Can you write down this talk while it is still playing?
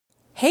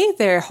Hey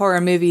there,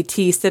 horror movie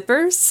tea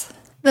sippers.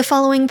 The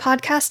following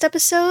podcast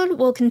episode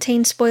will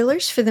contain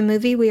spoilers for the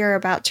movie we are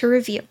about to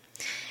review.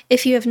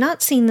 If you have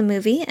not seen the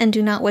movie and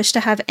do not wish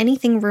to have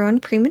anything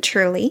ruined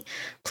prematurely,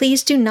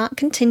 please do not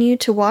continue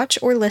to watch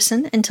or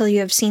listen until you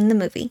have seen the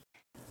movie.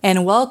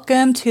 And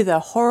welcome to the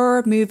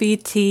Horror Movie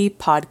Tea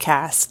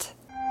Podcast.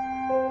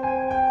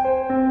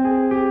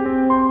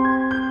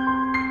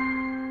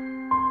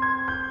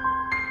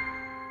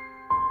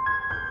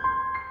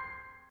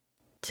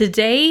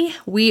 Today,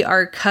 we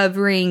are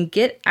covering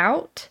Get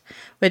Out,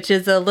 which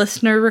is a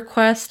listener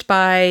request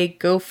by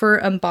Gopher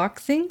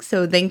Unboxing,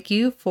 so thank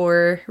you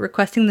for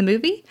requesting the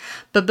movie.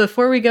 But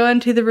before we go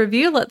into the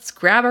review, let's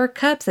grab our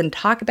cups and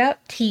talk about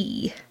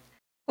tea.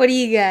 What do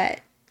you got?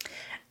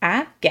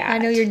 I've got... I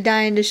know you're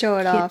dying to show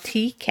it off.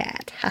 Kitty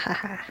cat.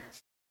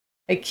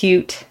 A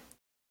cute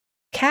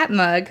cat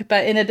mug.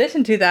 But in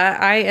addition to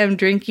that, I am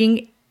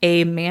drinking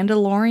a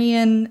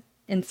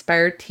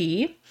Mandalorian-inspired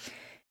tea.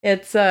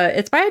 It's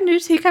by a new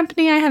tea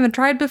company I haven't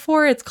tried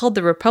before. It's called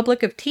the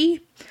Republic of Tea.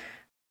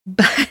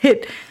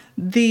 But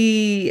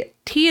the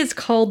tea is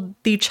called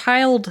the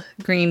Child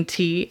Green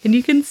Tea. And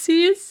you can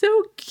see it's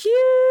so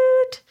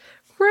cute.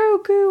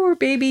 Grogu or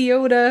Baby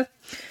Yoda.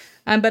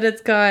 But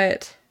it's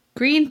got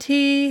green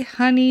tea,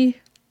 honey,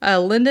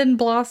 linden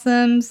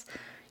blossoms,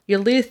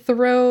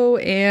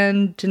 eleuthero,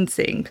 and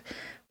ginseng.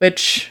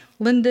 Which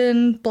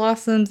linden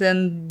blossoms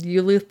and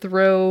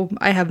eleuthero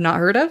I have not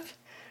heard of.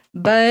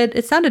 But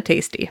it sounded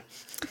tasty.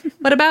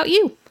 What about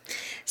you?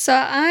 So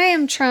I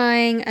am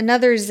trying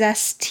another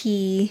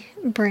Zesty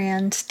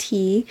brand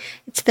tea.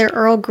 It's their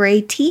Earl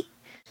Grey tea.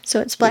 So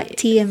it's black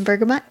tea and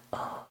bergamot.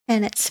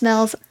 And it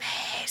smells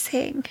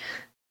amazing.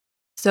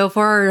 So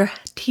for our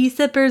tea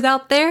sippers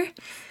out there,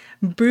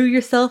 brew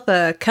yourself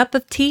a cup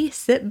of tea,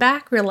 sit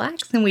back,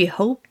 relax, and we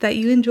hope that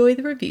you enjoy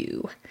the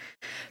review.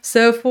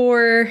 So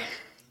for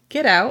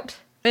Get Out,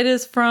 it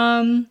is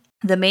from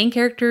the main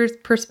character's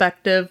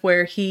perspective,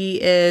 where he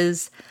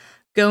is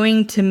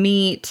going to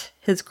meet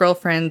his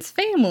girlfriend's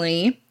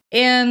family,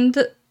 and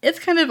it's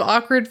kind of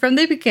awkward from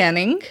the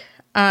beginning.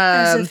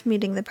 As if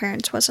meeting the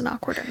parents wasn't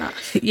awkward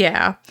enough.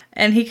 Yeah.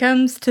 And he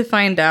comes to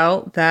find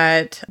out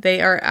that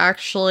they are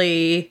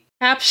actually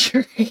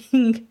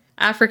capturing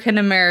African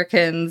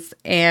Americans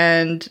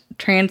and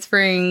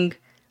transferring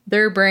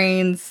their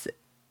brains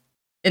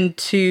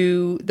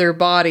into their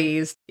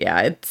bodies.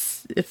 Yeah,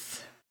 it's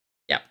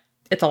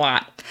a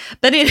lot.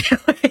 But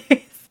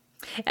anyways,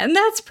 and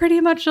that's pretty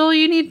much all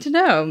you need to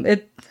know.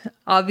 It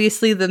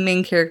obviously the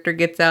main character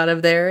gets out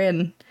of there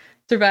and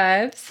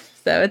survives.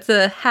 So it's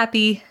a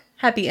happy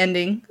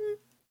ending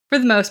for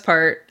the most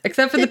part,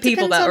 except for the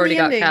people that already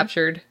got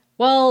captured.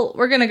 Well,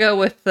 we're going to go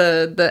with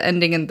the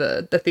ending in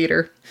the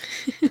theater.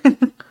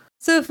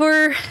 So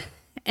for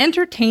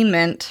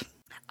entertainment,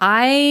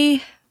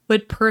 I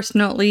would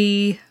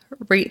personally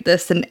rate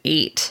this an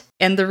 8.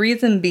 And the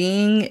reason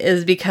being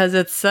is because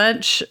it's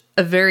such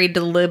a very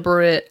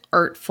deliberate,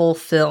 artful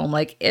film.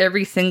 Like,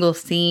 every single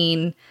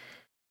scene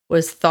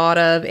was thought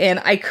of. And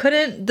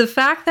the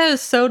fact that it was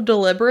so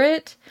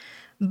deliberate,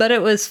 but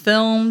it was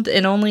filmed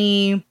in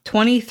only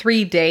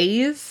 23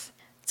 days.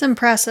 It's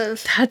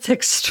impressive. That's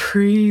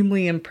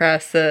extremely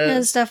impressive.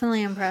 It's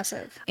definitely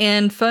impressive.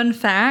 And fun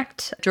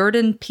fact,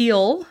 Jordan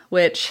Peele,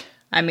 which,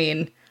 I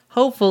mean,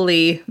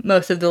 hopefully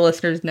most of the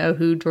listeners know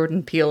who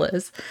Jordan Peele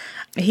is.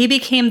 He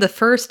became the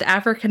first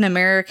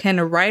African-American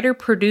writer,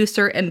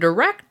 producer, and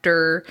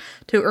director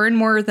to earn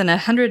more than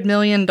 $100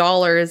 million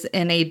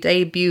in a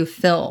debut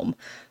film.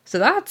 So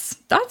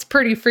that's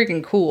pretty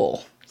freaking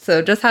cool.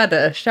 So just had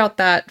to shout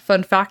that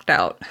fun fact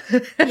out.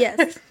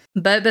 Yes.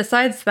 But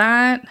besides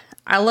that,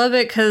 I love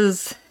it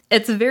because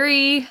it's a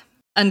very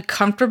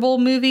uncomfortable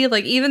movie.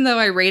 Like, even though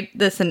I rate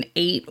this an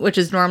 8, which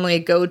is normally a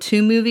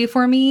go-to movie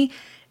for me,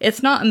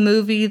 it's not a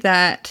movie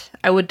that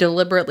I would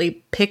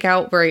deliberately pick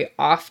out very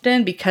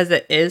often because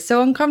it is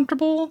so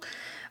uncomfortable.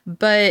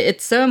 But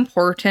it's so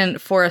important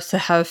for us to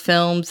have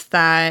films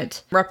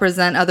that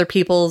represent other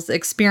people's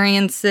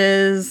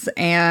experiences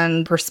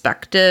and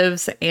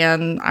perspectives.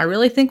 And I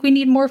really think we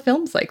need more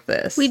films like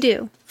this. We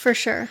do, for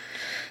sure.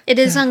 It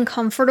is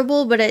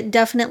uncomfortable, but it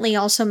definitely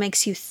also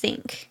makes you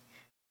think.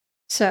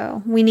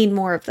 So we need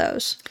more of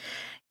those.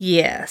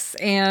 Yes,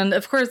 and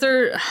of course,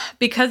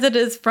 because it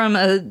is from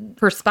a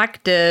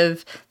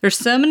perspective, there's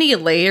so many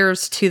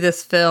layers to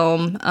this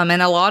film,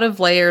 and a lot of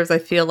layers I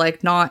feel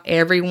like not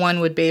everyone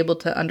would be able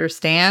to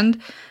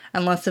understand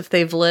unless if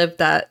they've lived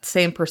that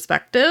same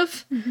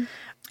perspective. Mm-hmm.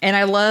 And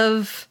I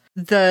love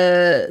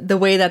the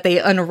way that they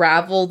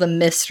unravel the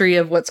mystery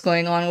of what's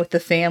going on with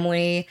the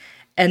family,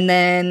 and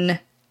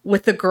then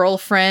with the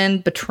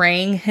girlfriend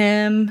betraying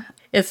him.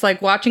 It's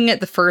like watching it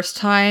the first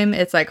time,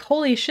 it's like,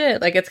 holy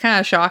shit, like, it's kind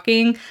of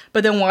shocking.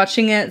 But then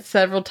watching it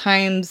several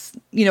times,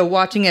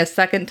 watching it a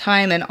second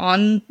time and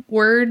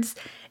onwards,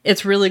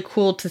 it's really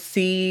cool to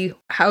see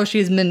how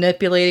she's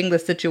manipulating the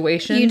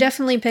situation. You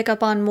definitely pick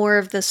up on more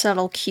of the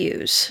subtle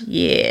cues.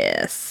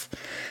 Yes.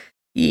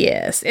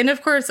 And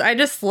of course, I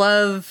just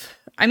love,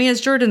 it's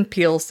Jordan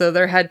Peele, so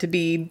there had to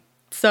be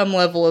some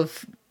level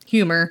of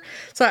humor.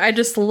 So I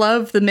just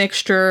love the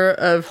mixture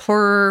of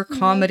horror,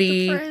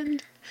 comedy,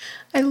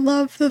 I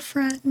love the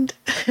friend.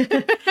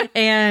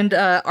 and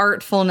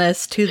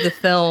artfulness to the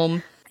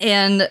film.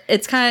 And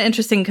it's kind of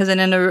interesting because in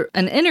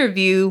an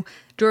interview,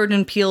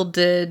 Jordan Peele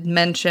did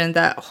mention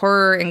that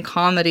horror and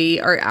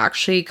comedy are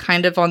actually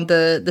kind of on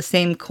the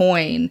same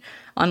coin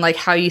on like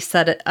how you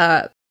set it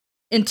up.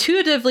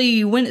 Intuitively,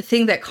 you wouldn't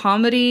think that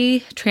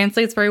comedy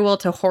translates very well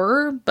to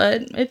horror,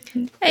 but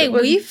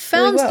we've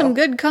found really well. some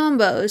good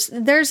combos.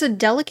 There's a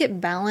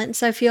delicate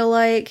balance, I feel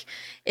like.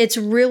 It's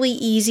really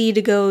easy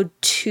to go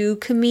too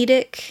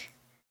comedic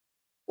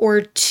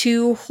or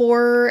too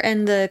horror,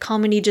 and the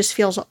comedy just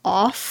feels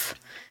off.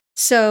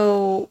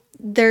 So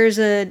there's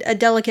a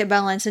delicate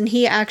balance, and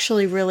he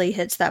actually really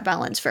hits that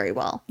balance very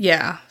well.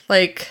 Yeah,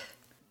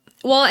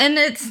 and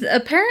it's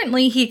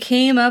apparently he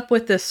came up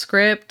with the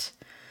script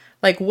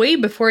like way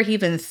before he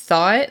even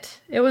thought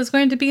it was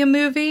going to be a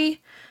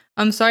movie.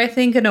 So I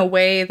think in a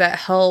way that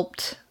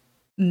helped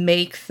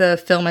make the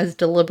film as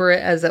deliberate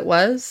as it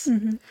was.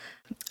 Mm-hmm.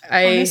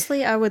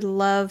 Honestly, I would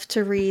love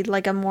to read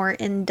like a more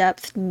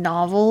in-depth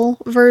novel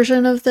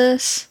version of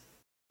this.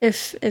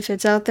 If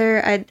it's out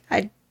there,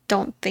 I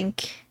don't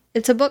think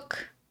it's a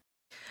book.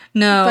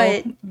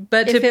 No,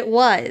 but if it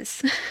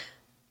was,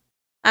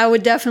 I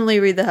would definitely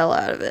read the hell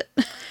out of it.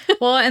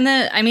 Well, and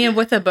then, I mean,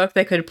 with a book,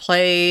 they could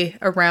play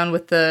around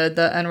with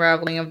the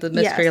unraveling of the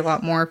mystery a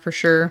lot more, for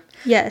sure.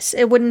 Yes,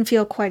 it wouldn't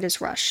feel quite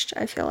as rushed,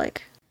 I feel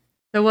like.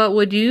 So what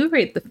would you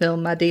rate the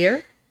film, my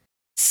dear?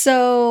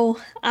 So,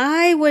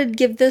 I would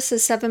give this a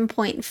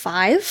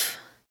 7.5.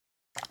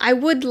 I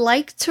would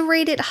like to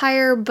rate it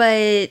higher,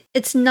 but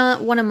it's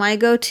not one of my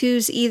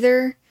go-tos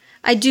either.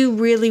 I do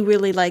really,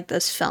 really like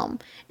this film,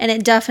 and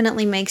it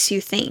definitely makes you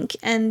think.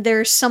 And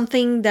there's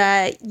something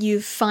that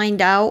you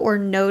find out or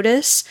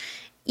notice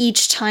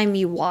each time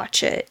you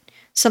watch it,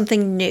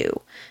 something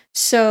new.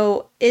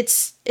 So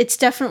it's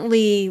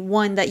definitely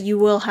one that you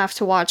will have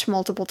to watch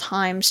multiple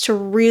times to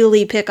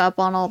really pick up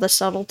on all the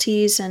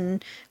subtleties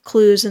and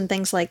clues and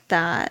things like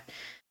that.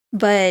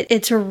 But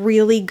it's a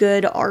really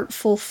good,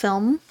 artful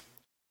film.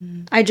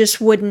 I just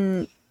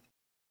wouldn't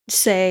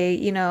say,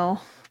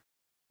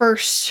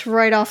 first,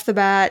 right off the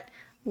bat,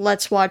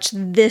 let's watch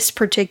this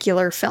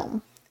particular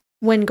film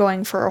when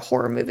going for a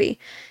horror movie.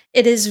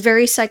 It is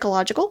very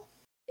psychological.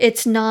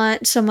 It's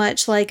not so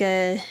much like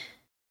a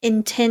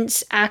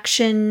intense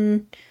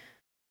action,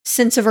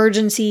 sense of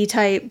urgency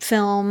type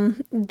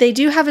film. They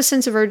do have a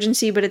sense of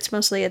urgency, but it's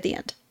mostly at the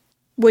end,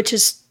 which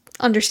is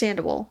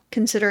understandable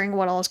considering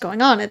what all is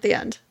going on at the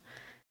end.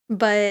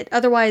 But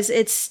otherwise,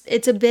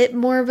 it's a bit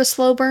more of a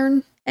slow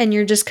burn, and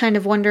you're just kind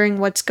of wondering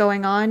what's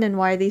going on and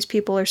why these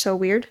people are so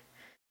weird.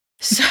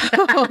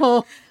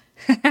 So,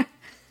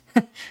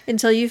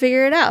 until you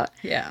figure it out.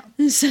 Yeah.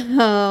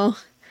 So,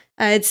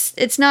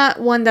 it's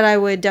not one that I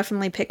would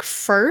definitely pick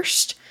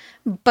first,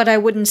 but I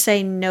wouldn't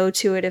say no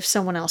to it if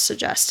someone else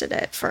suggested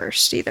it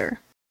first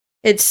either.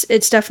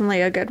 It's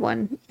definitely a good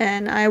one,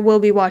 and I will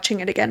be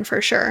watching it again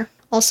for sure.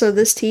 Also,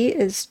 this tea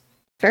is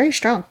very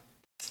strong.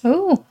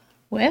 Oh,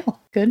 well,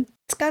 good.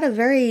 It's got a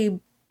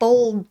very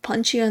bold,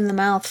 punchy in the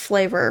mouth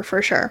flavor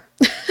for sure.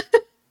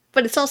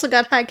 But it's also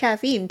got high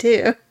caffeine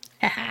too.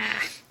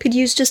 Could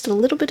use just a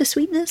little bit of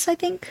sweetness, I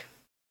think.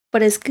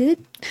 But it's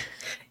good.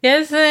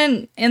 Yes,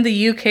 and in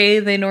the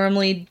UK, they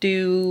normally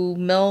do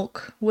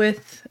milk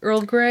with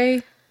Earl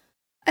Grey.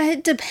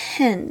 It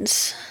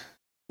depends.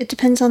 It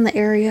depends on the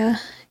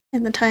area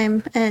and the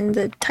time and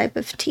the type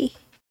of tea.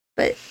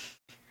 But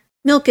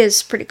milk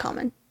is pretty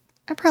common.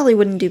 I probably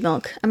wouldn't do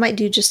milk. I might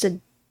do just a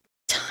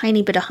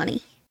tiny bit of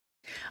honey.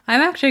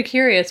 I'm actually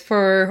curious,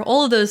 for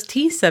all of those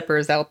tea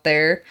sippers out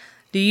there,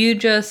 do you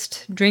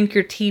just drink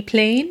your tea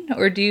plain,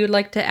 or do you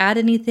like to add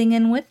anything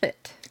in with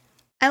it?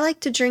 I like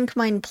to drink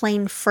mine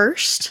plain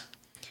first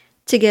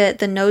to get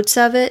the notes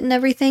of it and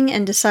everything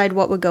and decide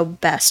what would go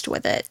best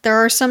with it. There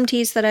are some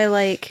teas that I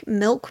like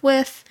milk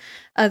with,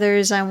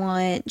 others I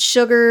want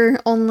sugar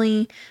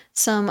only,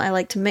 some I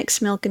like to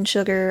mix milk and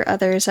sugar,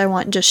 others I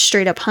want just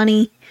straight up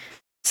honey.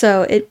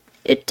 So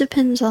it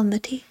depends on the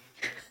tea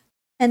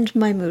and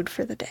my mood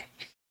for the day.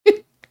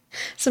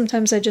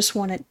 Sometimes I just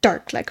want it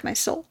dark like my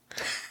soul.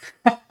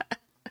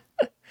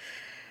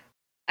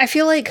 I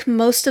feel like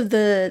most of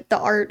the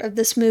art of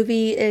this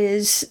movie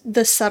is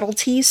the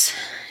subtleties,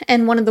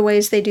 and one of the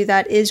ways they do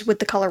that is with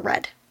the color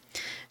red.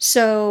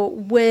 So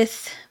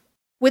with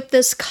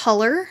this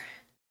color,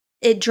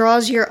 it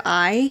draws your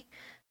eye,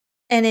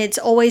 and it's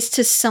always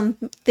to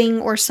something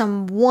or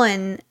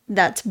someone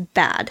that's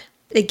bad.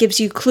 It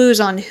gives you clues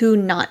on who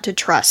not to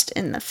trust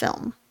in the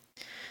film.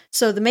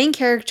 So the main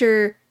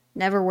character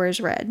never wears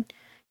red.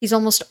 He's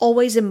almost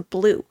always in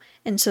blue,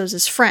 and so is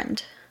his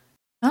friend.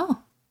 Oh.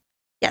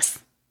 Yes.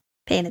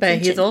 Paying attention.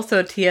 But he's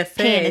also TSA.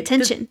 Paying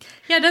attention.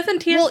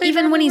 Doesn't TSA... Well,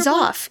 even when he's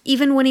off.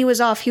 Even when he was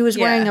off, he was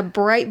wearing a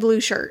bright blue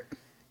shirt.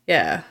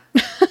 Yeah.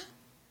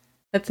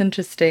 That's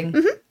interesting.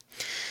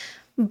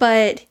 Mm-hmm.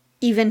 But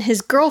even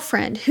his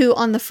girlfriend, who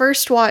on the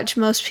first watch,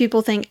 most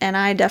people think, and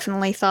I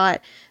definitely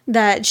thought,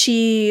 that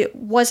she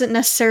wasn't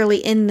necessarily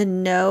in the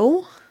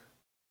know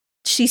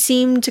she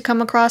seemed to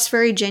come across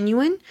very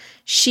genuine.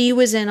 She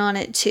was in on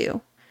it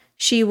too.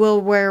 She will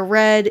wear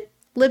red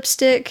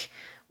lipstick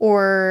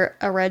or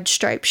a red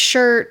striped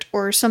shirt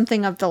or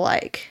something of the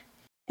like.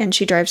 And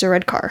she drives a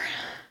red car.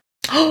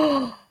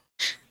 Oh,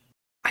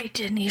 I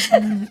didn't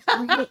even.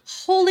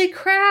 Holy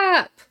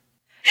crap!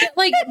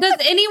 Like, does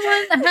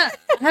anyone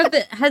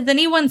has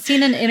anyone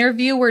seen an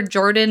interview where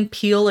Jordan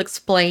Peele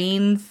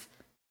explains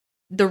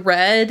the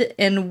red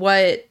and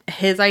what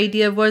his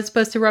idea was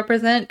supposed to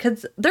represent?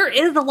 Because there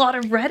is a lot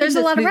of red. There's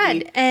in a lot this of movie.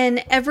 red,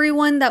 and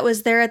everyone that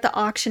was there at the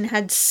auction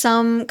had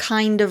some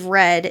kind of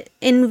red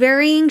in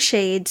varying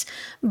shades,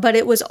 but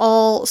it was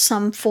all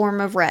some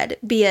form of red.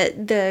 Be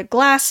it the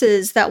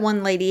glasses that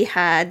one lady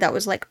had that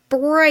was like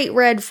bright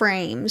red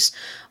frames,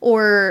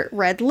 or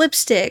red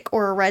lipstick,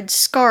 or a red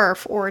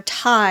scarf, or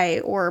tie,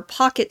 or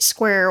pocket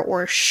square,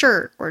 or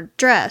shirt, or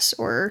dress,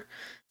 or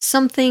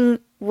something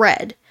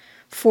red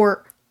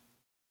for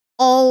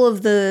all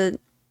of the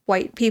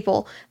white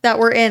people that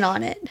were in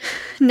on it.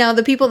 Now,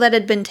 the people that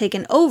had been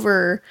taken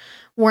over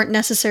weren't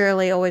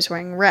necessarily always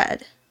wearing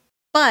red,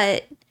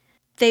 but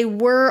they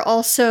were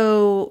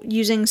also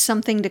using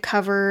something to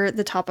cover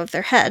the top of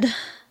their head.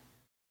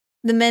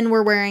 The men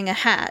were wearing a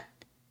hat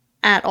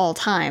at all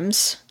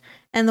times,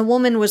 and the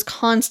woman was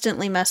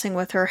constantly messing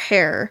with her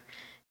hair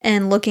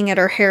and looking at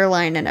her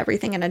hairline and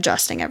everything and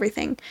adjusting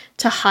everything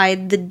to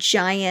hide the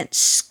giant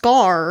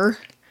scar.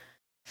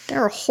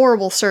 They're a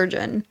horrible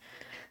surgeon.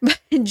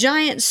 A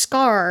giant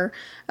scar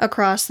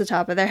across the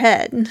top of their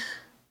head.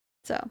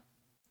 So,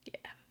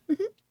 yeah.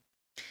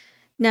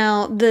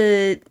 Now,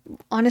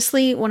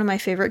 honestly, one of my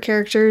favorite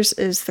characters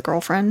is the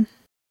girlfriend,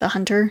 the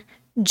hunter,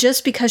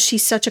 just because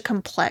she's such a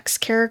complex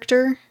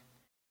character.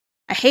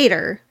 I hate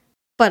her,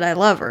 but I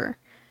love her.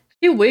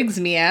 She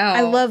wigs me out.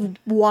 I love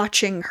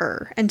watching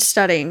her and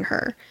studying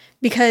her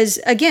because,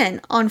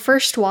 again, on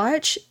first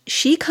watch,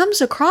 she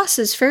comes across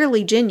as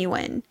fairly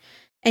genuine.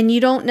 And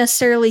you don't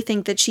necessarily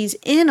think that she's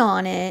in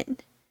on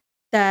it,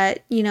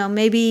 that,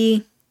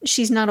 maybe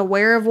she's not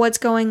aware of what's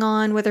going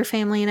on with her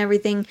family and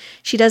everything.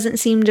 She doesn't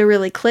seem to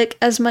really click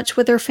as much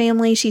with her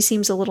family. She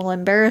seems a little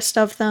embarrassed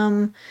of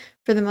them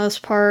for the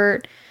most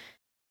part.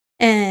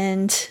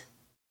 And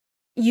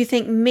you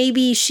think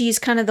maybe she's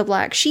kind of the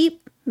black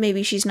sheep.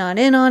 Maybe she's not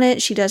in on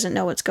it. She doesn't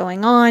know what's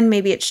going on.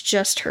 Maybe it's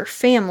just her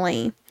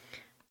family.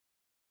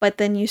 But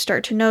then you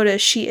start to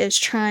notice she is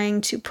trying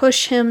to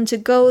push him to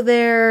go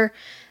there.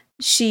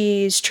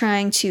 She's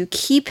trying to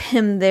keep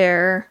him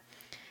there.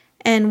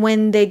 And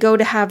when they go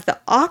to have the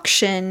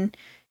auction,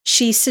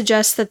 she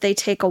suggests that they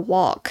take a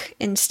walk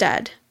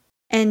instead.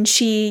 And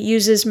she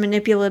uses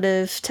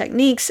manipulative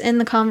techniques in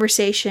the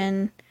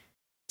conversation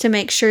to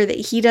make sure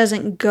that he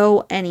doesn't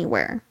go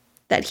anywhere,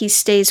 that he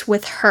stays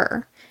with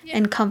her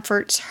and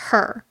comforts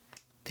her.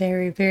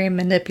 Very, very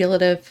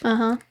manipulative.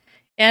 Uh-huh.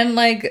 And,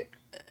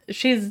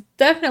 she's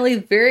definitely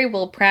very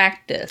well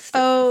practiced.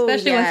 Oh,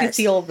 especially once you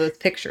see all of those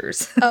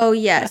pictures. Oh,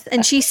 yes.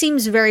 And she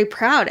seems very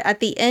proud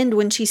at the end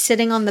when she's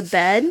sitting on the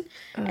bed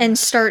and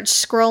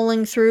starts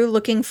scrolling through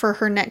looking for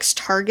her next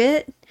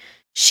target.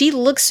 She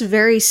looks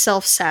very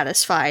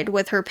self-satisfied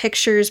with her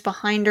pictures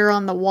behind her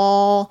on the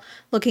wall,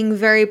 looking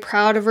very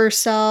proud of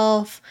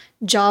herself.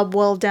 Job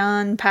well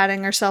done,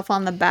 patting herself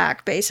on the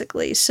back,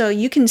 basically. So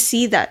you can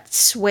see that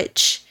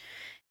switch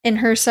in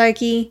her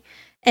psyche.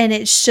 And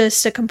it's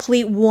just a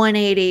complete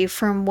 180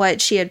 from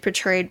what she had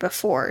portrayed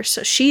before.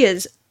 So she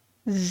is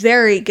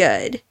very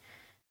good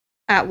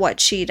at what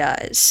she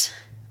does.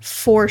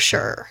 For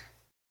sure.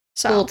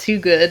 So, a little too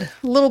good.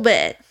 A little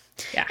bit.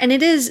 Yeah. And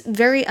it is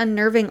very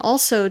unnerving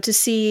also to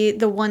see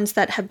the ones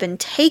that have been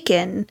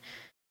taken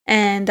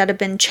and that have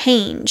been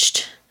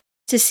changed.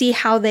 To see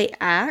how they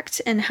act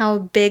and how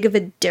big of a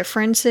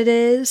difference it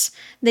is.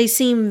 They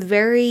seem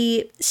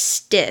very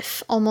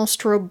stiff,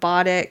 almost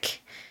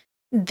robotic.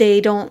 They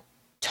don't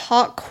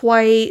talk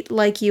quite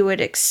like you would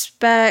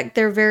expect.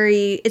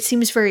 It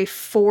seems very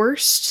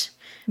forced,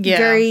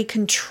 very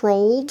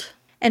controlled.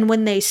 And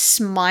when they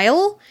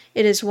smile,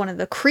 it is one of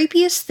the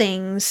creepiest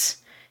things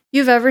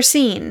you've ever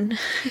seen.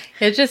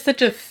 It's just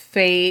such a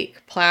fake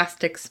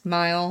plastic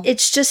smile.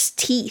 It's just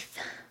teeth.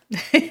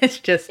 It's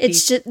just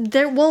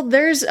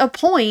there's a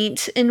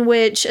point in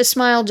which a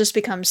smile just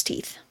becomes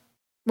teeth.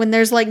 When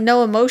there's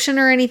no emotion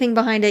or anything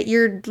behind it,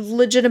 you're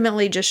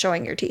legitimately just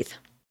showing your teeth.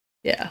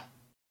 Yeah.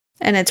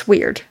 And it's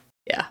weird.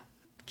 Yeah.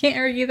 Can't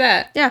argue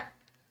that. Yeah.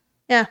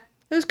 Yeah.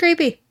 It was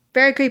creepy.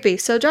 Very creepy.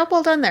 So job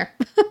well done there.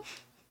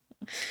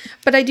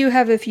 But I do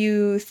have a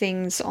few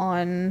things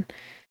on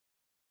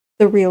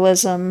the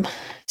realism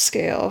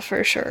scale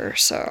for sure.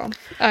 So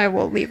I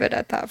will leave it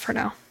at that for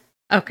now.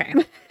 Okay.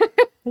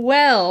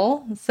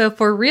 Well, so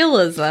for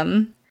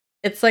realism,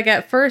 it's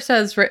at first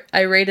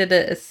I rated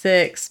it a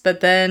 6,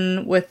 but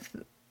then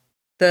with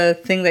the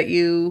thing that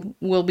you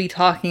will be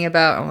talking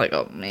about, I'm like,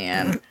 oh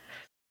man.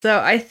 So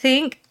I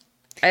think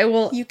I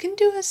will. You can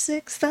do a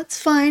 6.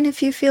 That's fine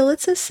if you feel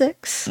it's a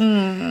 6.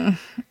 You're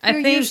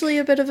usually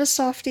a bit of a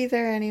softie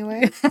there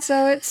anyway,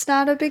 so it's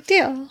not a big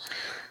deal.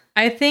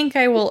 I think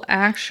I will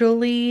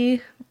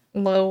actually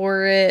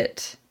lower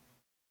it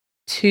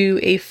to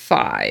a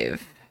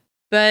 5.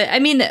 But I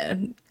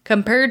mean,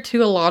 compared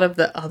to a lot of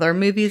the other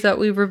movies that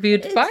we've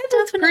reviewed, 5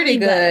 is pretty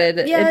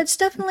good. Yeah, it's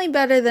definitely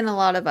better than a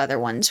lot of other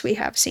ones we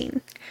have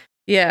seen.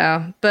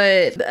 Yeah,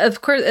 but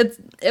of course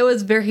it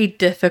was very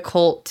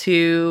difficult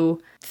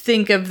to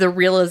think of the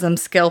realism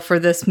scale for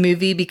this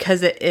movie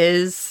because it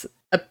is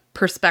a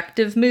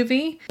perspective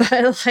movie.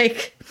 But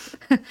like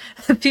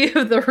a few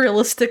of the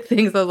realistic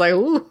things I was like,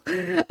 ooh,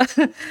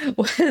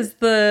 was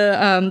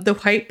the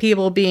white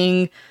people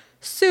being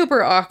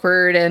super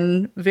awkward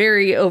and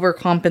very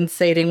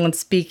overcompensating when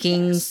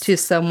speaking to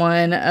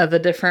someone of a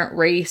different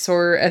race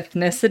or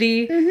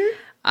ethnicity.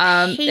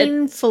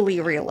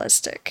 Painfully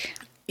realistic.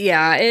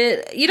 Yeah,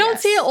 you don't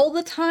see it all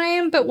the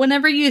time, but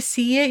whenever you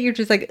see it, you're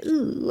just like,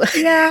 ooh.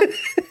 Yeah.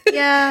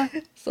 Yeah.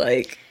 It's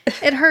like...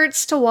 It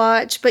hurts to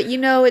watch, but you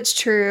know it's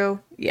true.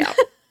 Yeah.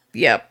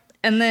 Yep.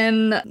 And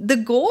then the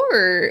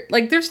gore,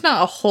 like there's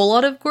not a whole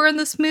lot of gore in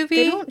this movie.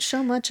 They don't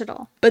show much at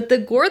all. But the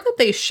gore that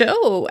they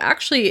show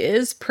actually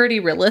is pretty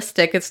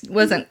realistic. It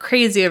wasn't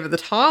crazy over the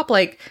top.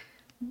 Like,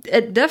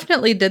 it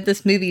definitely did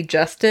this movie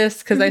justice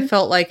because I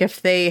felt like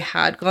if they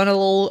had gone a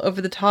little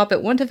over the top,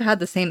 it wouldn't have had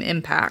the same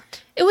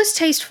impact. It was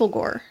tasteful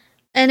gore,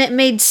 and it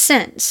made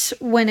sense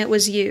when it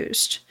was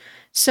used.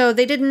 So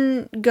they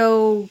didn't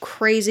go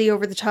crazy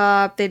over the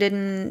top. They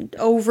didn't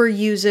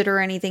overuse it or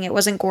anything. It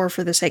wasn't gore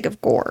for the sake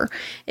of gore.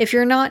 If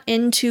you're not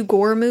into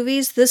gore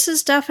movies, this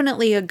is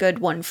definitely a good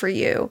one for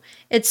you.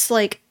 It's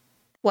like,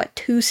 what,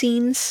 2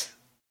 scenes?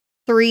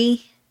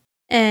 3?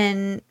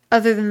 And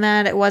other than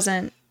that, it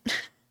wasn't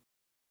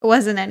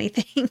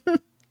anything.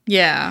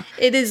 Yeah.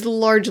 It is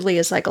largely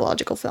a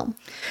psychological film.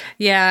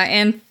 Yeah,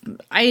 and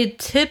I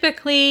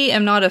typically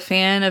am not a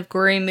fan of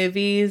gory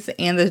movies,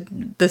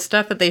 and the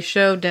stuff that they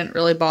showed didn't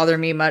really bother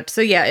me much.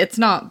 So yeah, it's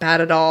not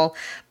bad at all.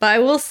 But I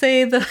will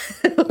say the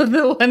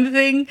the one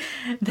thing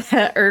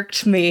that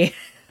irked me,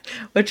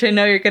 which I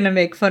know you're going to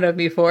make fun of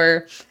me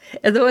for,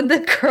 is when the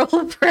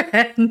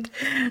girlfriend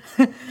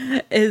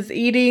is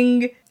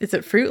eating, is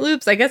it Fruit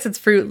Loops? I guess it's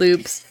Fruit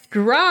Loops.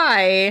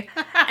 Dry,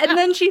 and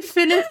then she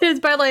finishes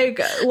by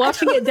like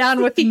washing it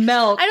down with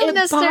milk. I don't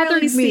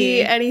necessarily see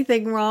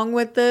anything wrong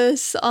with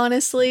this,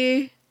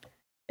 honestly.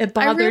 It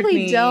bothered me. I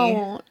really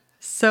don't.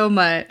 So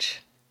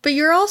much. But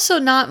you're also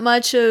not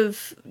much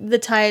of the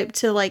type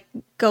to like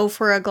go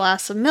for a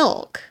glass of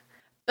milk.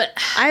 But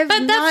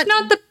that's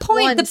not the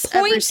point. The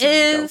point is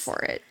go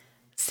for it.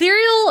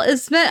 Cereal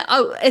is meant.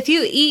 Oh, if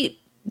you eat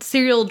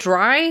cereal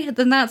dry,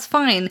 then that's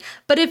fine.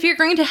 But if you're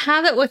going to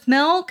have it with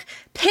milk,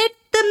 put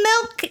the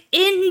milk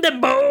in the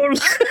bowl.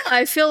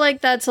 I feel like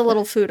that's a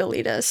little food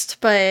elitist,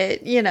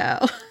 but you know,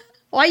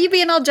 why are you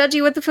being all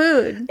judgy with the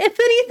food? If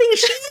anything,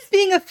 she's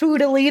being a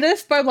food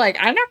elitist, but like,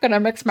 I'm not gonna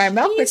mix my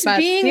milk with my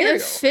cereal. She's being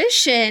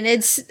efficient.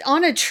 It's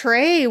on a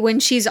tray when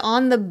she's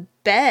on the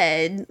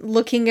bed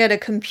looking at a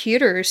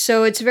computer,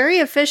 so it's very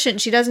efficient.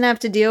 She doesn't have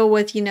to deal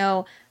with, you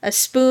know, a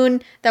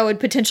spoon that would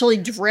potentially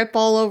drip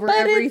all over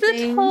everything. But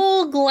it's a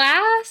whole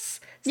glass.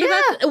 So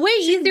that's way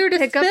easier to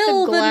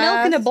spill than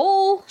milk in a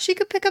bowl. She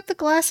could pick up the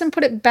glass and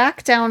put it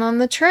back down on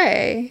the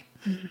tray.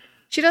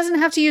 She doesn't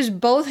have to use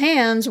both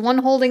hands, one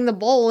holding the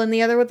bowl and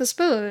the other with the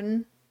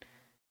spoon.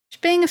 She's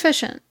being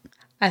efficient.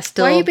 Why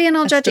are you being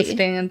all judgy?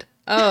 Stand.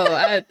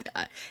 Oh,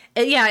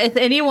 yeah, if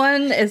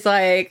anyone is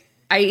like,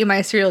 I eat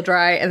my cereal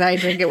dry and I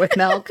drink it with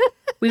milk,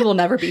 we will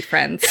never be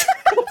friends.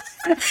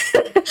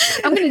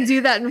 I'm gonna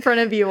do that in front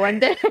of you one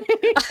day.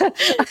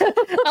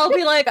 I'll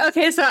be like,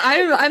 okay, so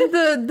I'm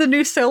the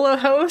new solo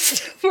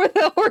host for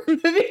the Horror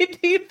Movie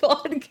Tea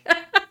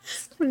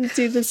podcast. I'm gonna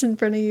do this in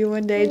front of you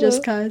one day,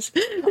 just cause.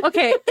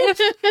 Okay,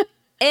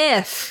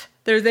 if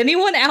there's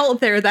anyone out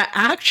there that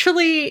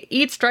actually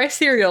eats dry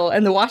cereal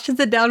and then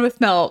washes it down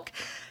with milk,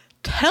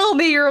 tell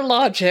me your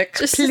logic,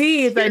 just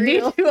please. I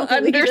need to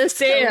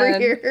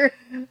understand.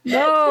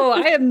 No,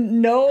 I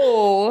am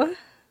no.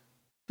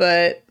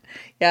 But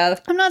yeah,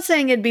 I'm not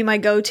saying it'd be my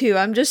go-to.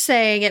 I'm just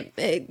saying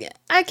it.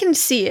 I can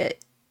see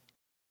it.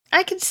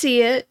 I can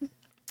see it.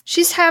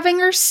 She's having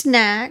her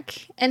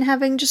snack and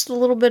having just a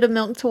little bit of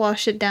milk to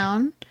wash it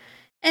down,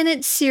 and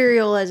it's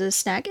cereal as a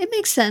snack. It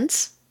makes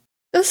sense.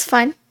 That's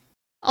fine.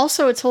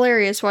 Also, it's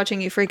hilarious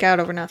watching you freak out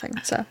over nothing.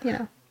 So you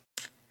know.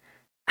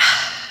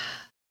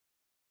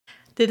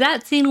 Did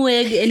that scene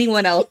wig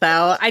anyone else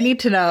out? I need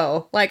to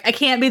know. Like, I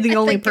can't be the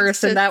only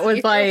person that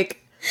was like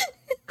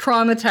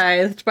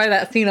traumatized by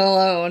that scene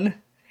alone.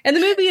 And the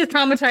movie is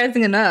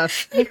traumatizing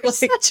enough. You're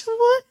such a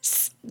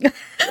wuss.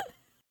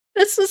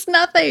 This was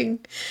nothing.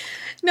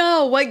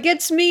 No, what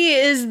gets me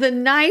is the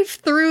knife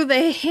through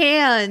the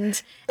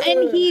hand.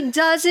 And he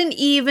doesn't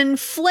even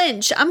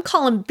flinch. I'm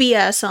calling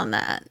BS on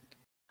that.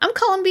 I'm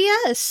calling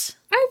BS.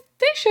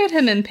 They showed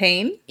him in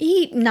pain.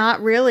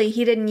 Not really.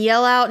 He didn't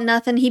yell out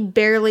nothing. He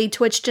barely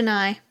twitched an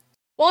eye.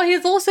 Well,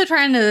 he's also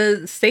trying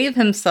to save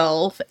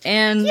himself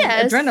and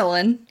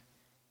adrenaline.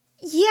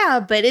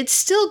 Yeah, but it's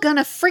still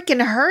gonna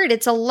freaking hurt.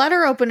 It's a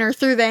letter opener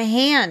through the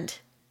hand.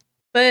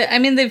 But, I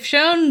mean, they've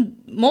shown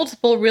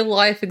multiple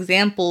real-life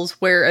examples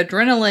where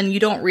adrenaline you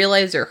don't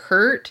realize you're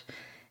hurt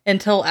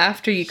until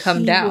after you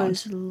come down. He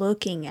was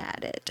looking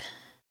at it.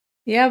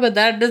 Yeah, but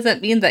that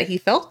doesn't mean that he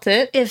felt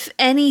it. If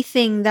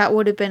anything, that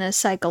would have been a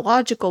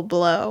psychological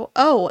blow.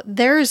 Oh,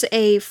 there's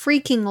a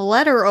freaking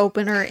letter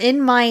opener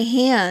in my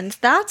hand.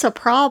 That's a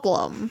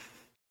problem.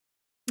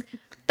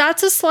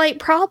 That's a slight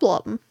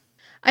problem.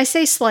 I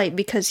say slight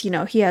because,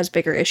 he has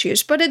bigger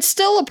issues, but it's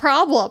still a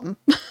problem.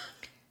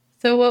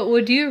 So what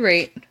would you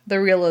rate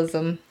the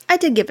realism? I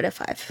did give it a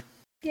 5.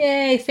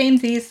 Yay,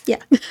 samesies.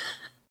 Yeah.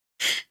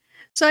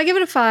 So I give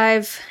it a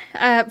 5.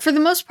 For the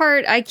most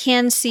part, I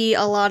can see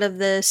a lot of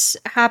this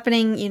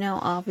happening,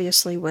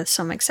 obviously with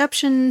some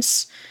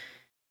exceptions.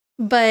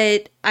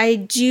 But I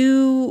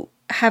do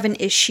have an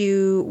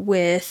issue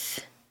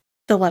with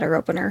the letter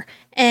opener.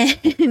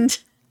 And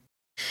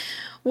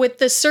with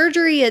the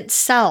surgery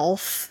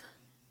itself,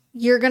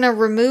 you're going to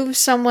remove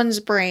someone's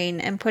brain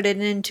and put it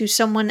into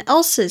someone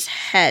else's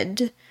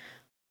head,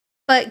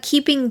 but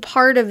keeping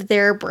part of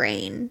their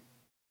brain,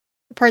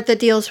 the part that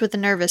deals with the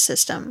nervous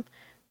system,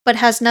 but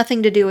has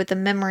nothing to do with the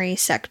memory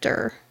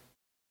sector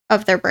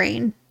of their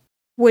brain,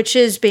 which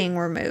is being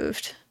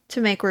removed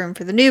to make room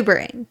for the new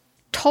brain.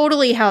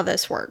 Totally how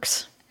this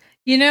works.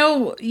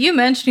 You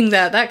mentioning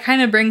that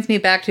kind of brings me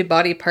back to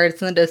body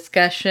parts and the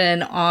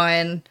discussion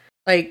on,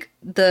 like,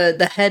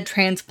 the head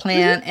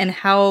transplant and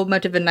how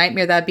much of a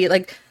nightmare that'd be.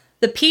 Like,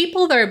 the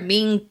people that are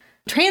being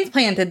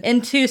transplanted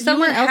into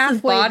someone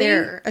else's body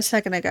there a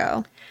second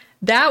ago.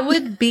 That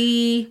would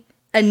be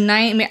a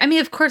nightmare. I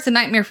mean, of course, a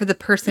nightmare for the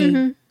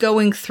person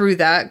going through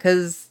that,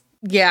 because,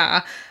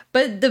 yeah.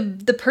 But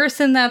the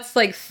person that's,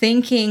 like,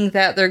 thinking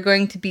that they're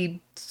going to be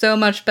so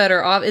much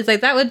better off, is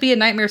like, that would be a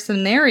nightmare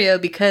scenario,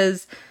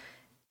 because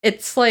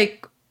it's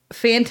like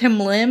phantom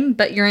limb,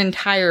 but your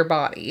entire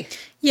body.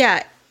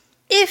 Yeah.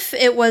 If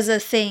it was a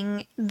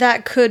thing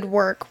that could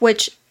work,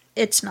 which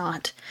it's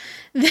not,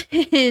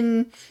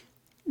 then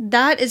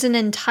that is an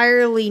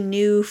entirely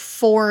new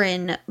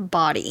foreign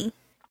body.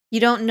 You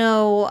don't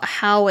know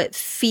how it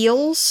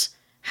feels,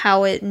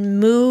 how it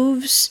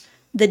moves,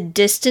 the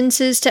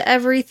distances to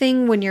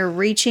everything when you're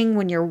reaching,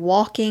 when you're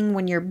walking,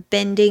 when you're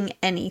bending,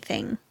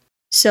 anything.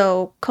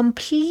 So,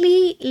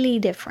 completely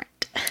different.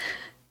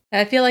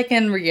 I feel like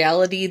in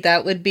reality,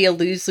 that would be a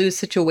lose-lose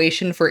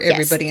situation for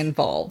everybody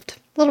involved.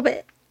 A little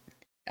bit.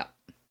 Yeah.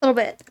 A little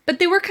bit. But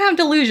they were kind of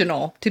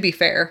delusional, to be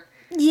fair.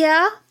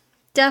 Yeah,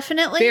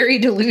 definitely. Very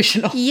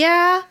delusional.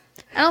 Yeah.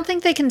 I don't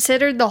think they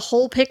considered the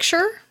whole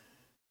picture.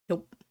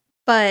 Nope.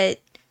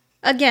 But,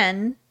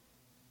 again,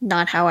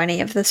 not how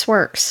any of this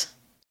works.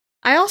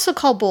 I also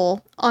call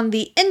bull on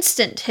the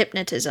instant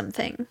hypnotism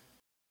thing.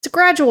 It's a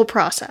gradual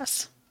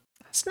process.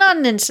 It's not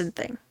an instant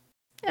thing.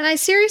 And I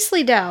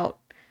seriously doubt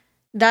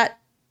that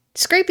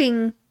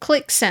scraping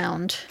click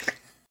sound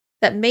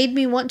that made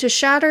me want to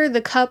shatter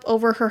the cup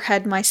over her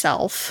head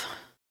myself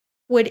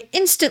would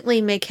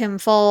instantly make him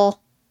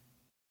fall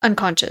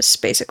unconscious,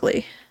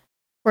 basically.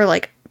 Or,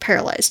 like,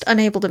 paralyzed,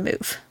 unable to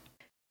move.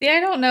 Yeah, I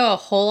don't know a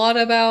whole lot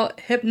about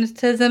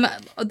hypnotism.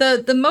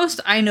 The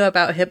most I know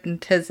about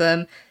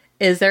hypnotism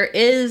is there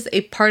is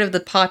a part of the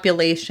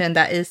population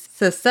that is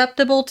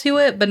susceptible to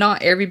it, but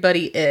not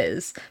everybody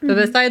is. But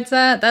besides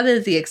that, that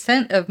is the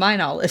extent of my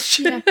knowledge.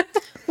 Yeah.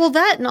 Well,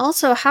 that, and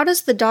also, how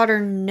does the daughter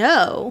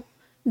know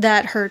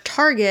that her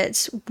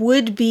targets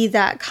would be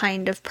that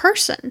kind of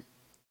person?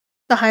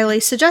 The highly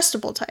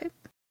suggestible type.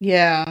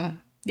 Yeah.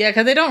 Yeah,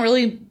 because they don't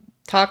really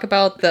talk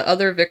about the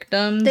other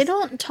victims. They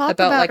don't talk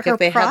about like, her if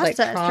they had, like,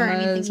 process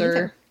traumas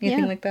or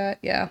anything like that.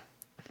 Yeah.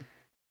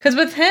 Because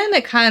with him,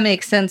 it kind of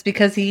makes sense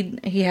because he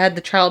had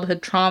the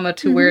childhood trauma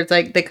to where it's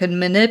like they could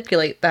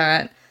manipulate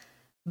that.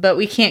 But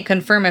we can't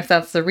confirm if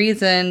that's the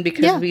reason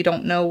because we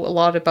don't know a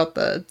lot about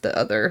the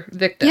other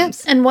victims.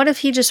 Yes, and what if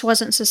he just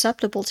wasn't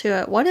susceptible to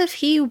it? What if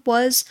he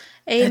was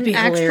an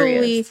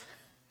actually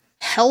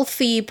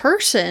healthy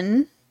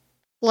person,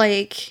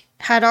 like,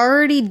 had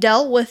already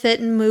dealt with it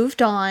and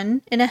moved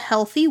on in a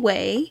healthy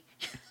way,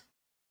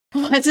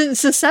 wasn't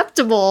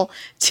susceptible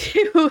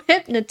to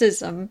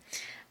hypnotism?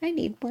 I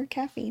need more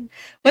caffeine.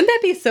 Wouldn't that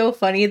be so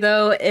funny,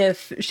 though,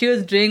 if she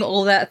was doing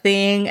all that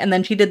thing, and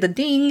then she did the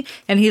ding,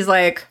 and he's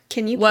like...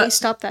 Can you please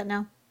stop that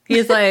now?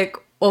 He's like,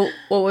 well,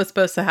 what was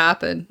supposed to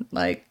happen?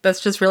 Like, that's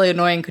just really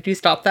annoying. Could you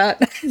stop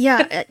that?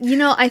 Yeah,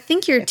 I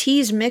think your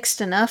tea's mixed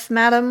enough,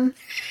 madam.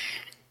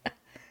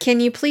 Can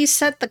you please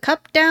set the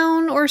cup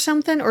down or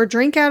something? Or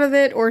drink out of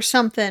it or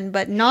something,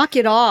 but knock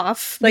it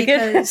off, like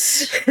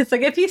because... It's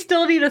like, if you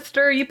still need a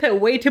stir, you put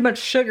way too much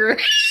sugar.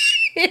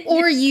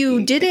 Or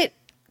you did it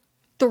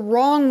the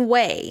wrong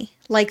way,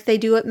 like they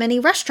do at many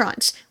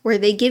restaurants, where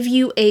they give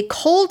you a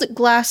cold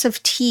glass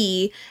of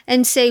tea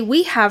and say,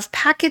 we have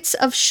packets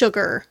of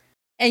sugar.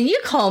 And you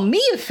call me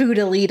a food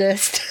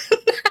elitist.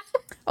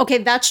 Okay,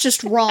 that's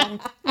just wrong.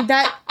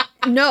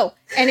 No.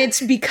 And it's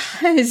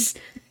because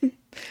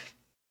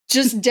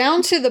just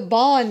down to the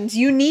bonds,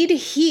 you need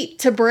heat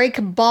to break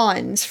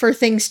bonds for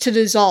things to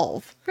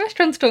dissolve.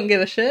 Restaurants don't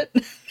give a shit.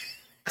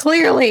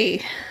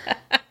 Clearly.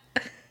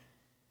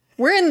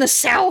 We're in the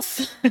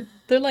South.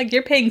 They're like,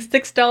 you're paying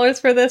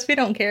 $6 for this? We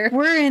don't care.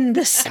 We're in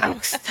the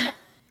South.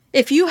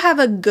 If you have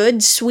a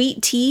good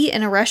sweet tea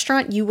in a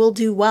restaurant, you will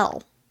do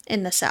well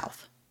in the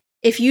South.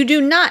 If you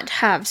do not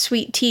have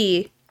sweet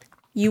tea,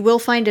 you will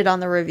find it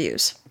on the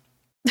reviews.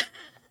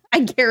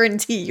 I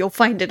guarantee you'll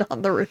find it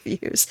on the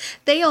reviews.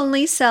 They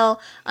only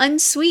sell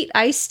unsweet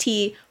iced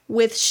tea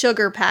with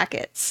sugar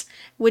packets,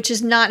 which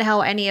is not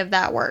how any of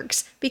that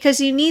works. Because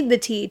you need the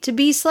tea to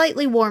be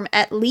slightly warm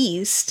at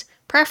least,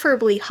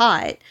 preferably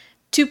hot,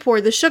 to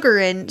pour the sugar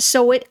in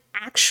so it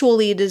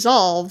actually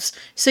dissolves,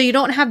 so you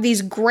don't have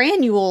these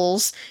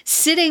granules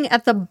sitting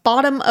at the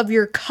bottom of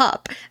your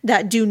cup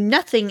that do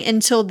nothing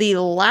until the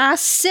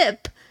last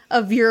sip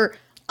of your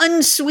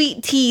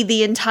unsweet tea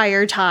the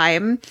entire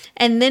time,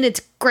 and then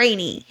it's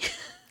grainy.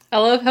 I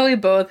love how we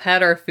both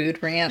had our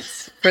food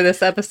rants for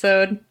this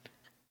episode.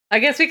 I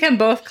guess we can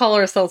both call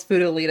ourselves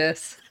food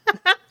elitists.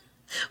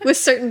 With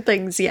certain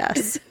things,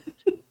 yes.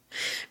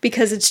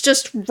 Because it's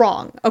just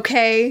wrong,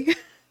 okay?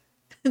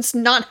 It's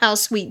not how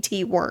sweet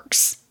tea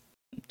works.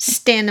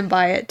 Standing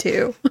by it,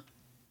 too.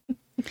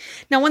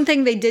 Now, one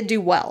thing they did do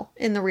well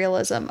in the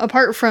realism,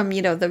 apart from,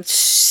 the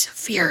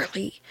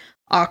severely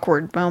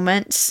awkward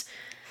moments,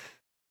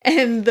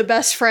 and the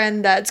best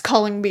friend that's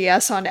calling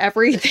BS on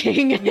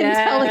everything and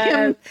telling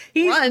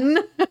him, run.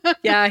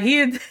 Yeah,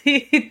 he's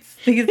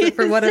it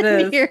for what it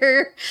is.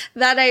 Here,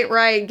 that ain't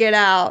right, get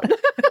out.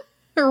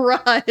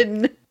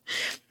 Run.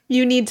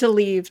 You need to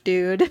leave,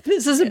 dude.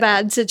 This is a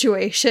bad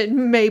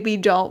situation. Maybe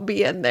don't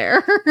be in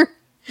there.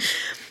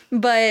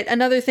 But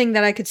another thing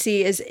that I could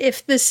see is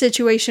if this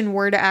situation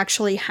were to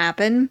actually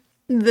happen,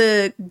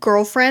 the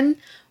girlfriend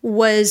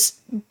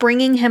was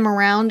bringing him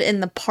around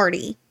in the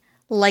party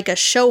like a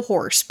show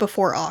horse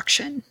before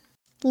auction.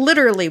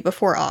 Literally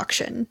before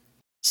auction.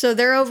 So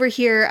they're over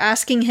here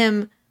asking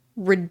him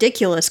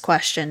ridiculous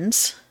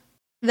questions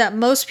that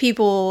most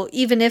people,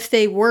 even if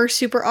they were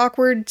super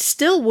awkward,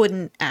 still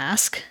wouldn't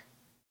ask.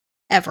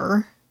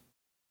 Ever.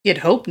 You'd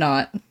hope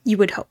not. You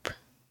would hope.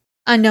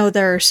 I know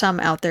there are some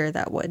out there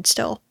that would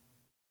still.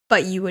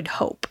 But you would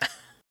hope.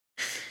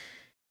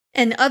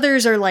 And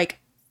others are like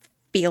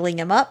feeling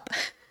him up.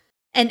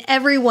 And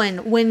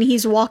everyone, when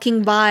he's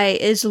walking by,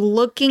 is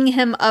looking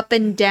him up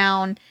and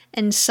down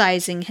and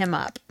sizing him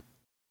up.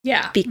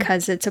 Yeah.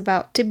 Because it's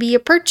about to be a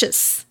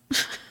purchase.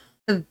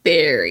 A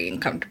very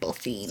uncomfortable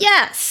scene.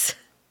 Yes!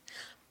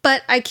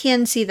 But I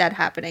can see that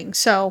happening,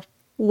 so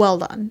well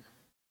done.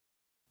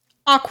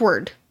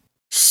 Awkward.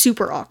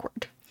 Super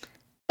awkward.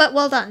 But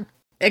well done.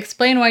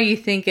 Explain why you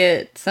think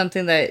it's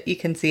something that you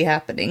can see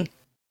happening.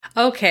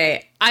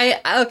 Okay,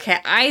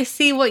 I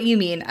see what you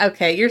mean.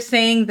 Okay, you're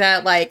saying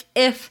that, like,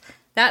 if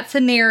that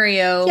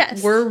scenario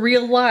were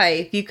real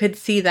life, you could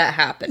see that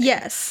happen.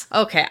 Yes.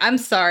 Okay, I'm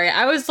sorry.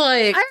 I was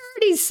like... I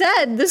already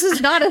said this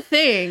is not a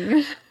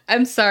thing.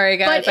 I'm sorry,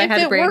 guys. I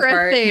had a brain fart. But if it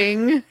were a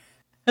thing...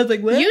 I was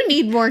like, what? You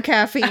need more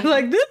caffeine. I'm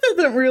like, this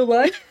isn't real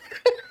life.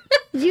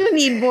 You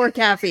need more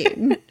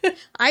caffeine.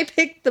 I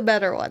picked the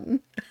better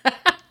one.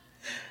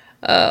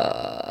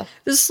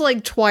 This is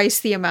like twice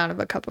the amount of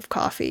a cup of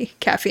coffee,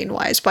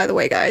 caffeine-wise, by the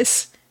way,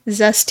 guys.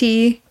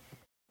 Zesty,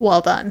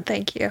 well done.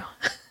 Thank you.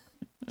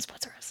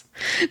 Sponsor us.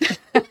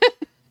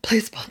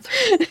 Please sponsor.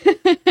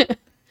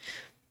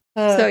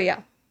 So,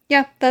 yeah.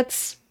 Yeah,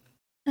 that's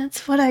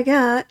what I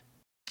got.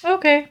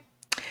 Okay.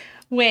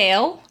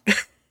 Well...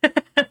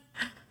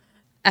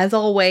 As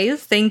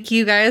always, thank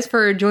you guys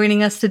for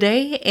joining us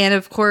today. And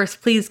of course,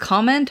 please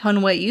comment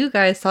on what you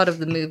guys thought of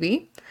the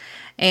movie.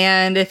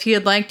 And if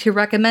you'd like to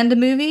recommend a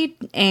movie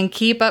and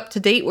keep up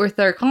to date with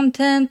our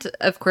content,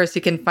 of course,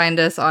 you can find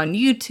us on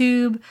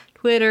YouTube,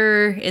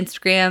 Twitter,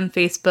 Instagram,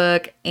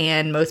 Facebook,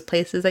 and most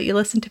places that you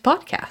listen to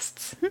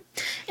podcasts.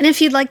 And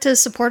if you'd like to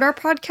support our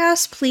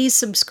podcast, please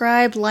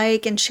subscribe,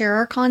 like, and share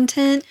our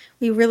content.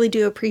 We really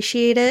do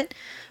appreciate it.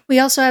 We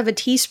also have a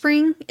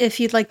Teespring if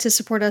you'd like to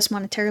support us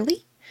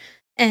monetarily.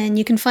 And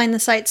you can find the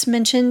sites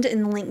mentioned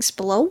in the links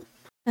below.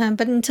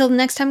 But until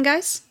next time,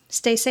 guys,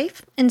 stay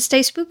safe and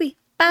stay spoopy.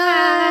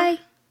 Bye!